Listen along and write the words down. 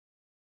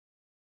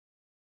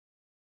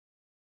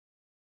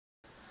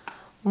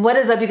What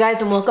is up, you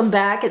guys, and welcome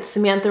back. It's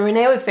Samantha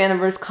Renee with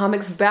Fandomverse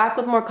Comics, back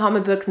with more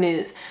comic book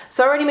news.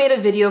 So I already made a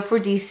video for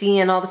DC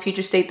and all the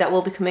future state that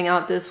will be coming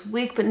out this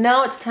week, but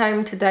now it's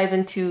time to dive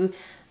into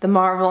the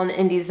Marvel and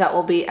indies that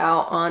will be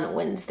out on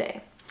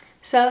Wednesday.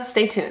 So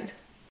stay tuned.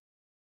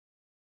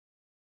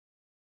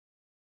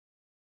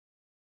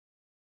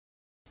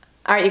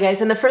 Alright, you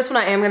guys, and the first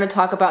one I am going to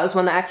talk about is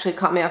one that actually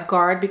caught me off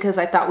guard because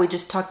I thought we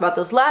just talked about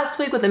this last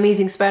week with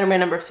Amazing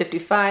Spider-Man number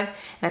 55,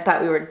 and I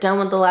thought we were done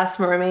with The Last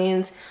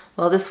Remains.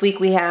 Well, this week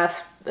we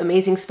have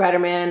Amazing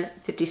Spider-Man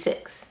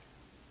 56.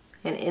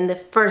 And in the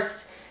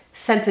first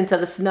sentence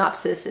of the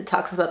synopsis, it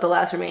talks about The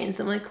Last Remains.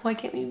 I'm like, why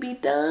can't we be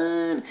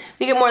done?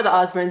 We get more of the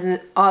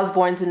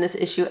Osborns in this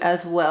issue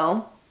as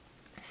well.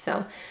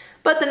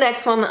 But the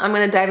next one I'm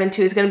going to dive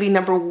into is going to be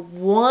number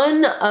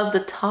 1 of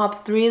the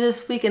top 3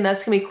 this week, and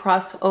that's going to be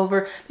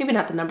crossover. Maybe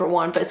not the number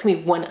 1, but it's going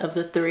to be one of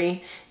the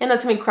 3. And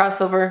that's going to be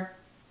crossover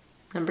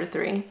number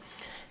 3.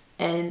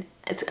 And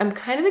I'm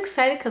kind of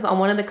excited because on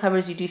one of the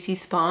covers you do see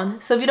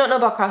Spawn. So if you don't know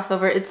about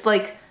crossover, it's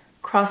like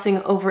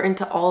crossing over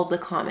into all the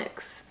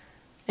comics.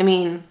 I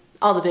mean,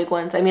 all the big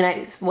ones. I mean,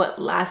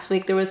 last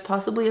week there was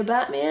possibly a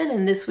Batman,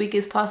 and this week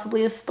is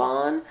possibly a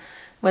Spawn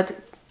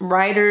with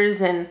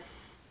writers, and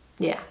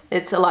yeah,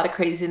 it's a lot of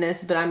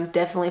craziness, but I'm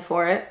definitely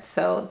for it.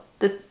 So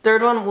the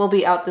third one will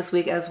be out this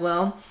week as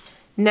well.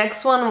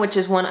 Next one, which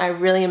is one I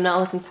really am not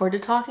looking forward to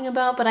talking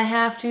about, but I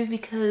have to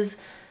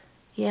because,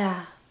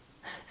 yeah.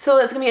 So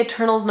it's going to be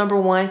Eternals number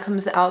 1,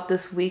 comes out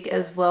this week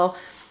as well.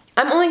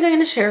 I'm only going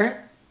to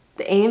share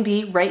the A and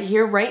B right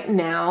here, right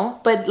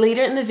now, but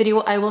later in the video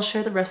I will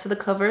share the rest of the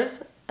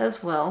covers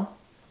as well.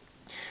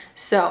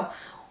 So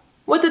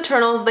with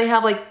Eternals, they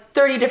have like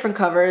 30 different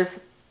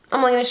covers. I'm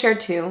only going to share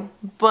 2,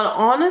 but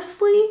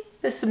honestly,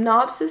 the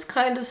synopsis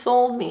kind of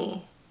sold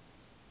me.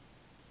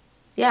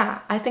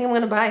 Yeah, I think I'm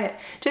going to buy it.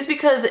 Just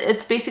because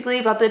it's basically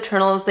about the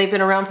Eternals. They've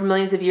been around for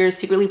millions of years,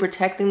 secretly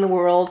protecting the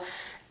world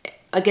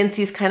against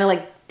these kind of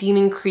like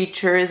demon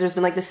creatures. There's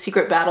been like this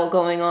secret battle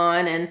going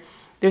on, and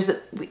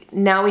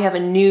now we have a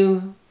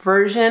new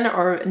version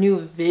or a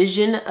new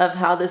vision of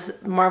how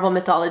this Marvel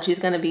mythology is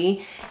going to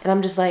be, and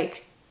I'm just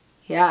like,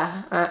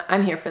 yeah,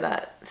 I'm here for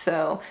that.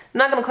 So I'm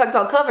not going to collect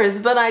all covers,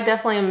 but I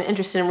definitely am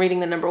interested in reading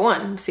the number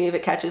 1. See if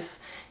it catches,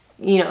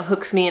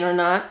 hooks me in or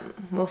not.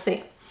 We'll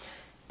see.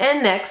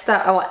 And next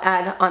that I will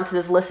add onto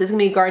this list is going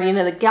to be Guardian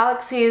of the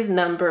Galaxy's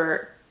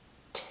number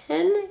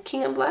 10,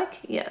 King in Black.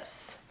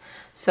 Yes.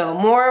 So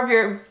more of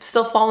you're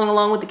still following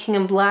along with the King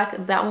in Black,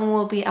 that one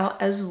will be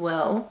out as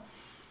well.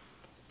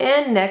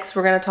 And next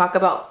we're going to talk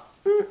about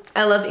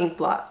I love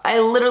Inkblot.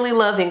 I literally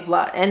love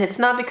Inkblot, and it's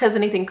not because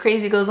anything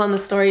crazy goes on in the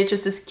story. It's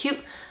just this cute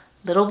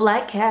little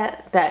black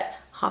cat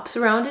that hops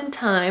around in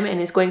time and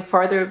is going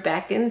farther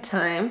back in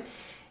time,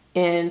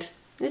 and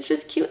it's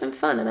just cute and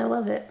fun, and I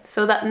love it.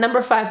 So that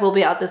number 5 will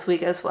be out this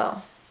week as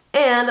well.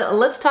 And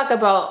let's talk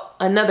about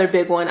another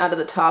big one out of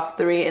the top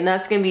 3, and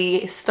that's going to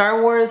be Star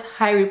Wars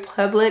High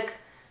Republic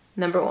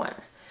number 1.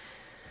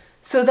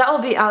 So that will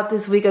be out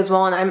this week as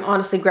well, and I'm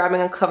honestly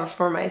grabbing a cover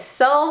for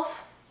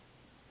myself.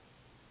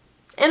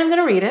 And I'm going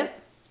to read it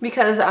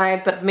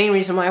but the main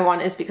reason why I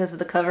want it is because of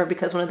the cover,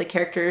 because one of the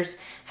characters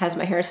has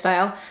my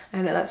hairstyle.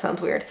 I know that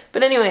sounds weird.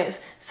 But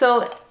anyways,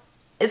 so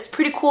it's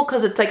pretty cool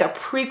because it's like a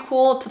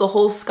prequel to the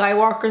whole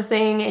Skywalker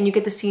thing, and you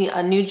get to see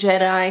a new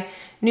Jedi,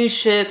 new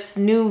ships,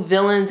 new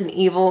villains and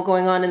evil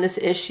going on in this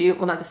issue.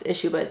 Well, not this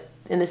issue, but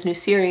in this new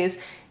series,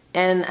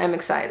 and I'm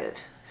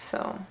excited.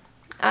 So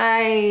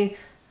I've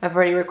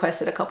already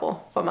requested a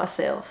couple for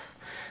myself.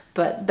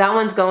 But that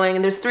one's going,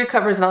 and there's 3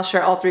 covers, and I'll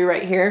share all 3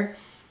 right here.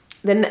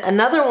 Then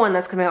another one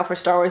that's coming out for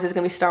Star Wars is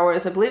going to be Star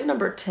Wars, I believe,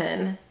 number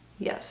 10.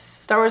 Yes,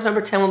 Star Wars number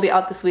 10 will be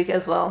out this week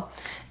as well.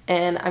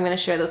 And I'm going to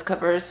share those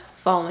covers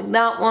following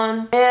that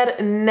one.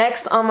 And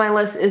next on my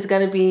list is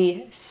going to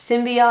be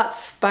Symbiote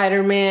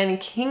Spider-Man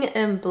King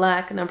in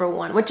Black number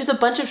 1, which is a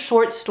bunch of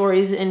short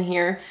stories in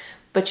here.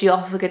 But you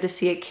also get to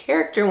see a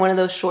character in one of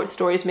those short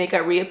stories make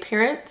a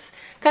reappearance.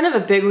 Kind of a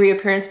big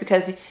reappearance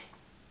because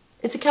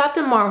it's a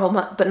Captain Marvel,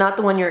 but not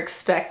the one you're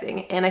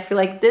expecting. And I feel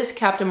like this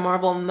Captain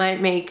Marvel might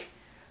make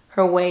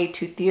her way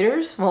to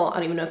theaters. Well, I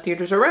don't even know if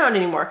theaters are around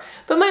anymore,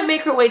 but might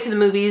make her way to the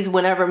movies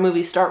whenever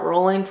movies start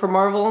rolling for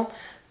Marvel.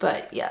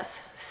 But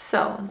yes,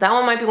 so that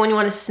one might be one you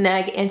want to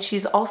snag, and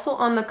she's also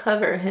on the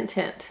cover, hint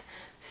hint.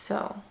 So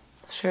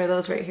I'll share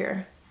those right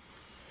here.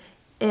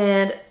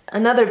 And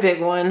another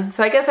big one,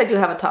 so I guess I do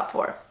have a top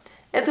 4.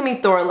 It's gonna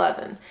be Thor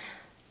 11.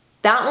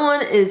 That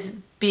one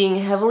is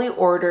being heavily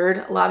ordered.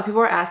 A lot of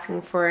people are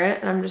asking for it,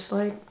 and I'm just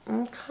like,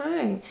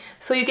 okay.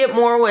 So you get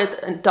more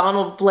with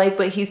Donald Blake,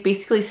 but he's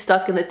basically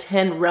stuck in the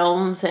 10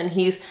 realms, and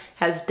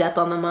has death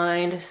on the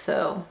mind,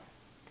 so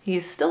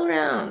he's still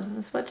around.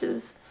 As much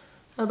as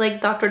I would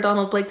like Dr.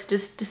 Donald Blake to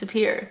just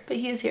disappear, but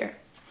he is here.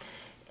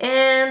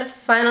 And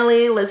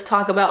finally, let's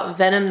talk about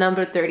Venom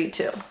number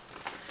 32.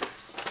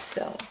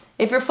 So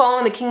if you're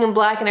following the King in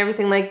Black and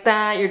everything like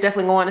that, you're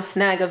definitely going to want to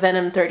snag a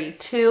Venom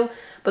 32.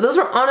 But those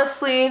are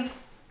honestly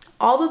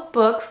all the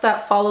books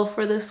that follow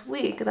for this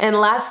week. And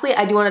lastly,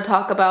 I do want to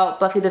talk about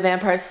Buffy the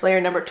Vampire Slayer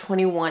number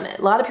 21.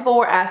 A lot of people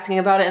were asking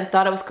about it and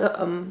thought it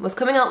was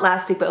coming out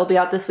last week, but it'll be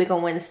out this week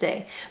on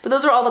Wednesday. But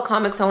those are all the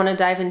comics I want to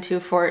dive into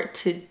for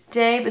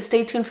today. But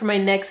stay tuned for my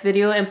next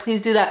video, and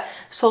please do that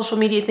social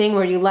media thing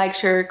where you like,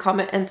 share,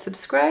 comment, and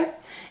subscribe.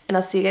 And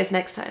I'll see you guys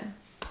next time.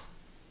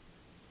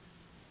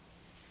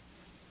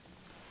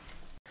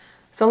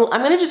 So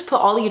I'm going to just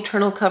put all the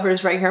Eternal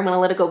covers right here. I'm going to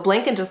let it go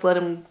blank and just let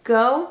them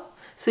go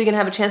so you can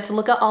have a chance to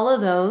look at all of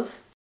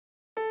those.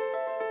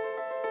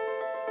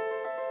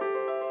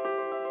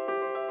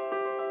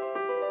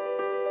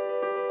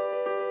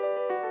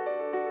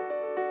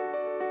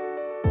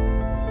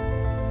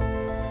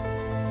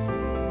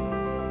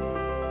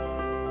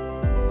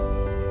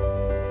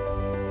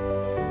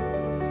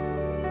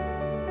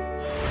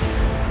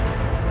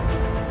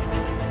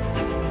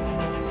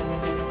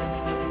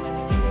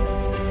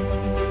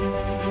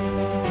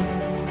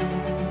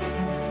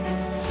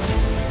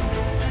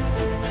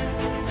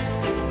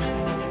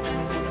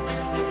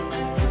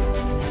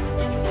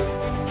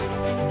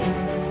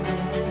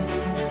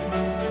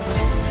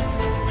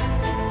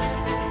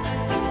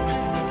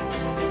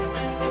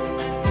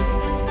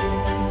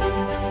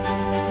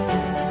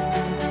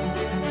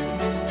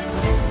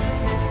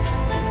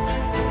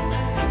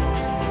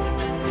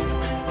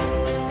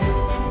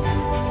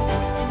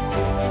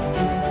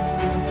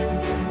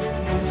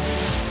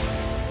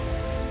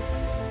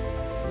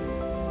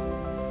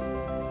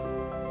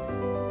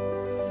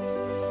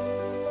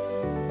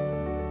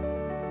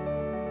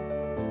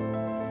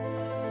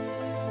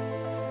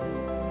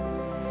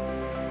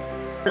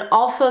 And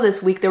also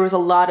this week there was a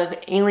lot of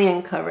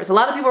Alien covers. A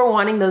lot of people were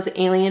wanting those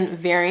Alien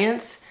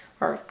variants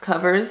or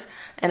covers,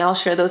 and I'll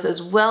share those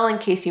as well in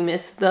case you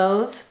missed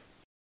those.